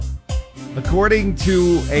According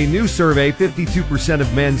to a new survey, 52%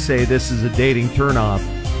 of men say this is a dating turnoff.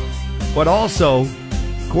 But also,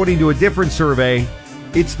 according to a different survey,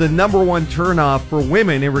 it's the number one turnoff for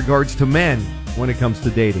women in regards to men when it comes to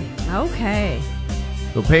dating. Okay.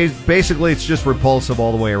 So basically, it's just repulsive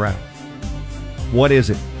all the way around. What is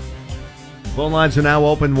it? Phone lines are now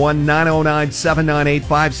open,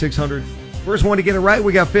 1-909-798-5600. First one to get it right,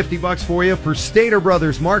 we got $50 for you for Stater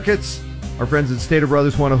Brothers Markets. Our friends at Stater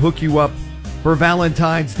Brothers want to hook you up for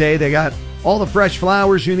Valentine's Day. They got all the fresh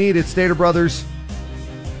flowers you need at Stater Brothers.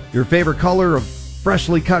 Your favorite color of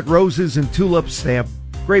freshly cut roses and tulips. They have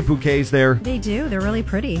great bouquets there. They do. They're really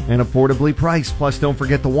pretty. And affordably priced. Plus, don't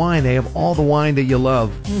forget the wine. They have all the wine that you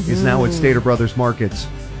love is now at Stater Brothers Markets.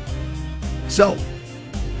 So,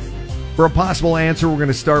 for a possible answer, we're going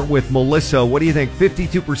to start with Melissa. What do you think?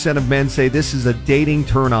 52% of men say this is a dating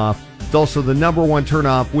turnoff. It's also the number one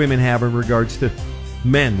turnoff women have in regards to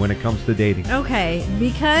men when it comes to dating. Okay,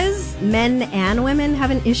 because men and women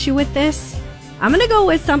have an issue with this, I'm going to go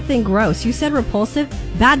with something gross. You said repulsive.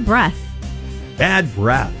 Bad breath. Bad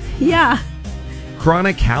breath. Yeah.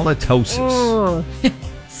 Chronic halitosis. Oh,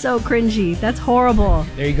 so cringy. That's horrible.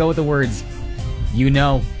 There you go with the words. You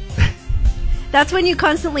know. That's when you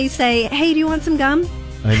constantly say, hey, do you want some gum?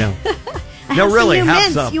 I know. I No, have really, some new have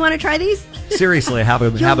mints. some. You want to try these? Seriously, have a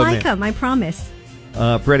You'll have a like mint. them, I promise.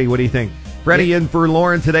 Freddie, what do you think? Freddie in for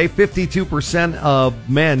Lauren today. 52% of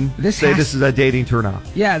men say this is a dating turnoff.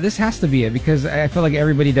 Yeah, this has to be it because I feel like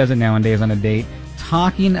everybody does it nowadays on a date.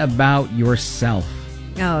 Talking about yourself.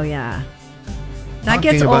 Oh, yeah. That Talking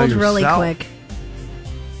gets about old really yourself? quick.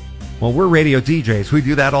 Well, we're radio DJs. We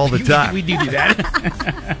do that all the time. We do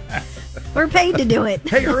that. We're paid to do it.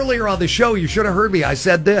 Hey, earlier on the show, you should have heard me. I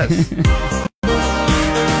said this.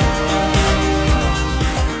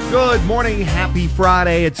 Good morning. Happy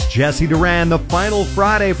Friday. It's Jesse Duran. The final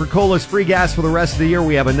Friday for Cola's free gas for the rest of the year.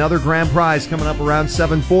 We have another grand prize coming up around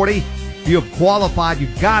 7:40. If you have qualified,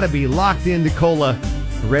 you've got to be locked into Cola.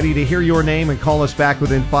 Ready to hear your name and call us back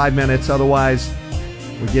within 5 minutes. Otherwise,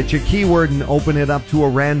 we'll get your keyword and open it up to a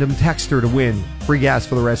random texter to win free gas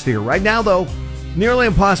for the rest of the year. Right now, though, nearly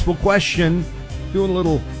impossible question. Doing a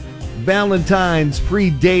little Valentine's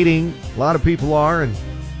pre-dating. A lot of people are, and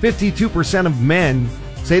 52% of men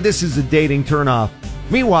say this is a dating turnoff.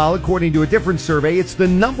 Meanwhile, according to a different survey, it's the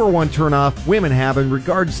number one turnoff women have in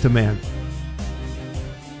regards to men.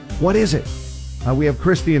 What is it? We have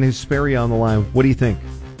Christy and Hesperia on the line. What do you think?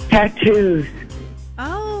 Tattoos.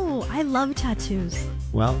 Oh, I love tattoos.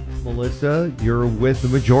 Well, Melissa, you're with the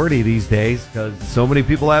majority these days because so many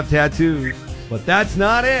people have tattoos. But that's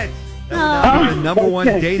not it. That would not be the number one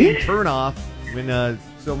dating turnoff when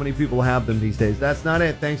so many people have them these days. That's not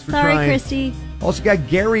it. Thanks for Sorry, trying. Christy. Also got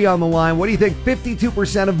Gary on the line. What do you think?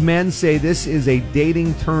 52% of men say this is a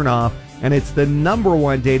dating turnoff, and it's the number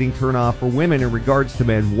one dating turnoff for women in regards to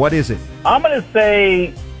men. What is it? I'm going to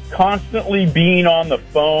say constantly being on the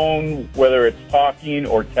phone, whether it's talking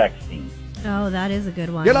or texting. Oh, that is a good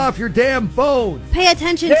one. Get off your damn phone. Pay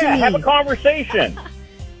attention to Yeah, me. have a conversation.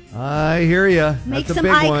 I hear you. Make That's a some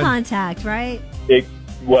big eye one. contact, right?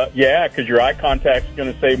 Well, yeah, because your eye contact's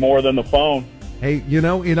going to say more than the phone. Hey, you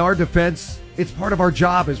know, in our defense, it's part of our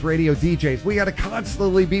job as radio DJs. We got to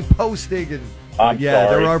constantly be posting. And I'm sorry.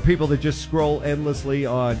 there are people that just scroll endlessly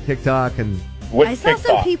on TikTok and I saw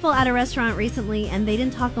some people at a restaurant recently, and they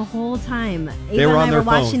didn't talk the whole time. They Ava were and on I their were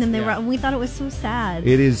watching phone. them. And we thought it was so sad.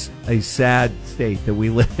 it is a sad state that we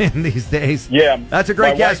live in these days. Yeah, that's a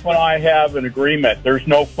great my guess. wife and I have an agreement. There's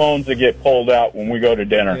no phones that get pulled out when we go to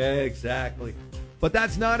dinner. Yeah, exactly. But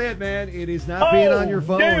that's not it, man. It is not being on your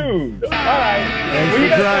phone. Dude. All right. Thanks Well, you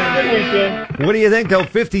for guys trying. have a good weekend. What do you think, though?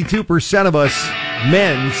 52% of us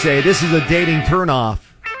men say this is a dating turnoff.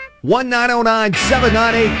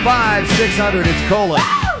 1-909-798-5600. It's Cola.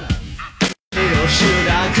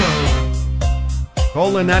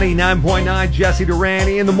 Cola 99.9, Jesse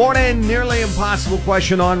Durante. In the morning, nearly impossible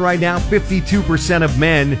question on right now. 52% of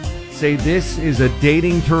men say this is a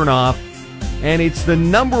dating turnoff. And it's the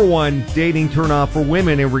number one dating turnoff for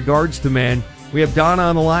women in regards to men. We have Donna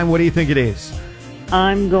on the line. What do you think it is?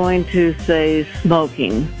 I'm going to say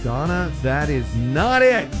smoking. Donna, that is not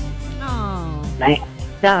it. Oh.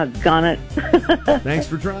 Doggone it. Thanks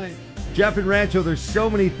for trying. Jeff and Rancho, there's so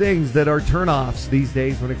many things that are turnoffs these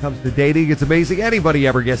days when it comes to dating. It's amazing anybody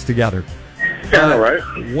ever gets together. Yeah, right.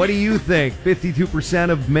 What do you think?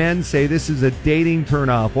 52% of men say this is a dating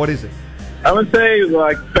turnoff. What is it? I would say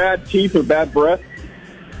like bad teeth or bad breath.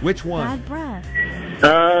 Which one? Bad breath.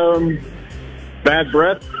 Bad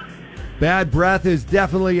breath. Bad breath is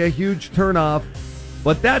definitely a huge turnoff.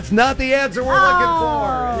 But that's not the answer we're looking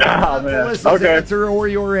for. It's Oh, not man. Melissa's Okay. answer or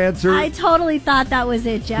your answer. I totally thought that was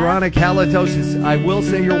it, Jeff. Chronic halitosis. I will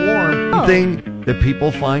say you're warm. Oh. Thing that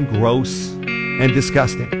people find gross and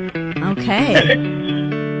disgusting.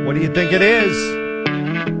 Okay. What do you think it is?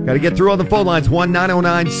 Got to get through on the phone lines.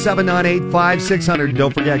 1-909-798-5600.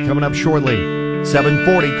 Don't forget, coming up shortly,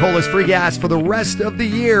 740 Cola's free gas for the rest of the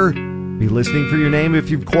year. Be listening for your name if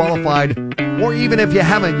you've qualified, or even if you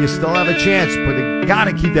haven't, you still have a chance. But you got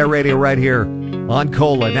to keep that radio right here on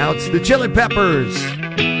Cola. Now it's the Chili Peppers.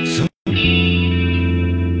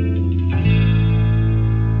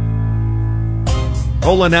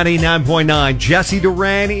 Cola 99.9. Jesse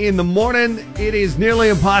Duran in the morning. It is nearly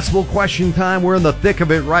impossible question time. We're in the thick of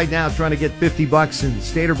it right now, trying to get $50 in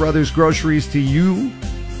Stater Brothers groceries to you.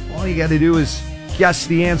 All you got to do is guess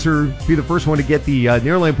the answer, be the first one to get the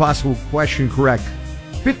nearly impossible question correct.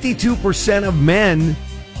 52% of men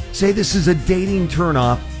say this is a dating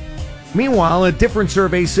turnoff. Meanwhile, a different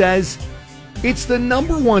survey says it's the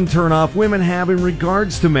number one turnoff women have in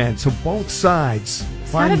regards to men. So both sides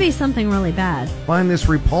It's got to be something really bad. find this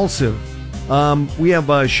repulsive. We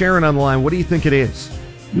have Sharon on the line. What do you think it is?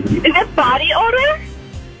 Is it body odor?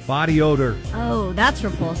 Body odor. Oh, that's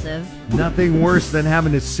repulsive. Nothing worse than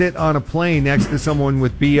having to sit on a plane next to someone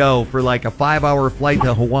with BO for like a 5-hour flight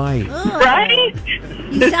to Hawaii. Right?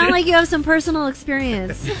 You sound like you have some personal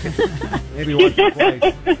experience. Maybe once or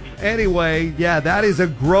twice. Anyway, yeah, that is a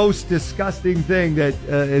gross, disgusting thing that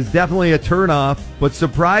is definitely a turnoff, but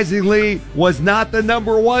surprisingly was not the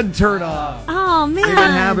number one turnoff. Oh, man.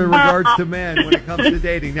 Women have in regards to men when it comes to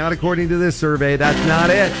dating. Not according to this survey. That's not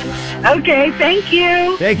it. Okay, thank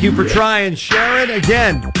you. Thank you for trying, Sharon.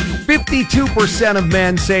 Again, 52% of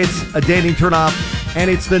men say it's a dating turnoff,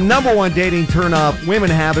 and it's the number one dating turnoff women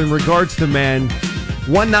have in regards to men.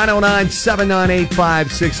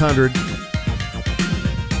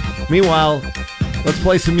 1-909-798-5600. Meanwhile, let's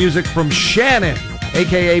play some music from Shannon,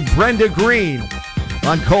 a.k.a. Brenda Green,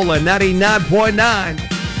 on Cola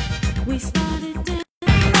 99.9. We started dancing, we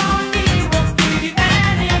won't need it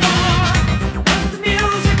anymore. Let the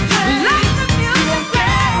music play,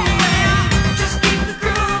 just keep the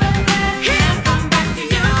groove and he'll come back to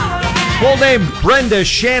you. Full name Brenda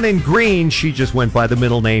Shannon Green. She just went by the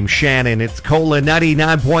middle name Shannon. It's Cola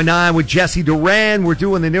 99.9 with Jesse Duran. We're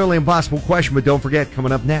doing the nearly impossible question, but don't forget,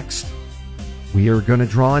 coming up next, we are going to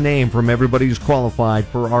draw a name from everybody who's qualified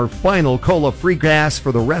for our final Cola free gas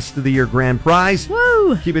for the rest of the year grand prize.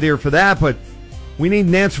 Woo! Keep it here for that, but we need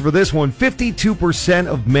an answer for this one. 52%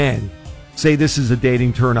 of men say this is a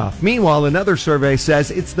dating turnoff. Meanwhile, another survey says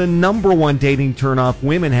it's the number one dating turnoff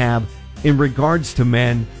women have in regards to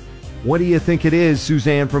men. What do you think it is,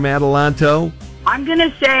 Suzanne from Adelanto? I'm going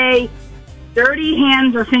to say dirty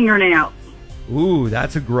hands or fingernails. Ooh,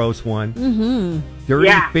 that's a gross one. Mm-hmm. Dirty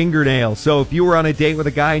Yeah. fingernails. So if you were on a date with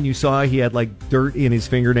a guy and you saw he had like dirt in his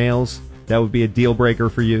fingernails, that would be a deal breaker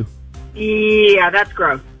for you. Yeah, that's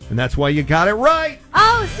gross. And that's why you got it right.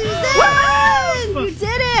 Oh, Suzanne! You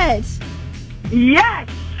did it! Yes.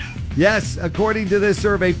 Yes, according to this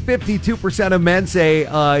survey, 52% of men say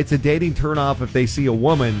it's a dating turnoff if they see a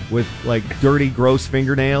woman with like dirty, gross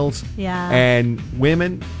fingernails. Yeah. And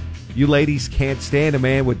women, you ladies can't stand a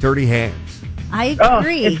man with dirty hands. I Oh,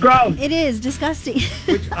 agree. it's gross. It is disgusting.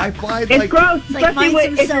 Which I find It's like gross, like, especially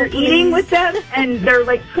find some if you're soap, eating please. with them and they're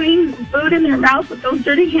like putting food in their mouth with those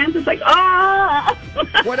dirty hands. It's like, ah.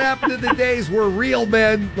 what happened to the days where real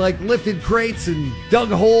men like lifted crates and dug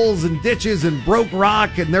holes and ditches and broke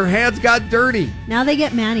rock and their hands got dirty. Now they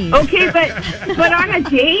get manis. Okay, but on a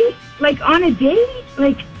date,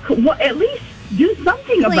 at least do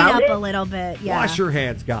something Clean about up it. a little bit. Yeah. Wash your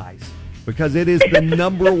hands, guys, because it is the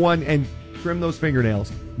number one, and trim those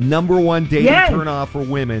fingernails. Number one dating Yes. turnoff for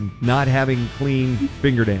women, not having clean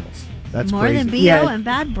fingernails. That's More crazy. than BO Yes. and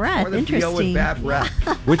bad breath. More than BO Interesting. and bad breath,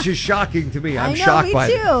 which is shocking to me. I'm I know, shocked me by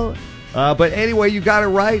too. it. But anyway, you got it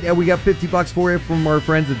right, and we got $50 for you from our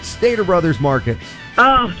friends at Stater Brothers Markets.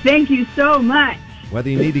 Oh, thank you so much. Whether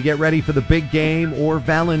you need to get ready for the big game or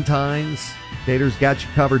Valentine's, Stater's got you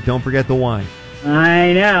covered. Don't forget the wine.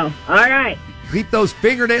 I know. All right. Keep those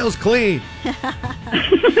fingernails clean.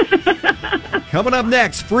 Coming up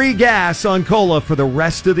next, free gas on Cola for the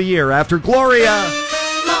rest of the year after Gloria.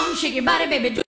 Long, shake your body, baby.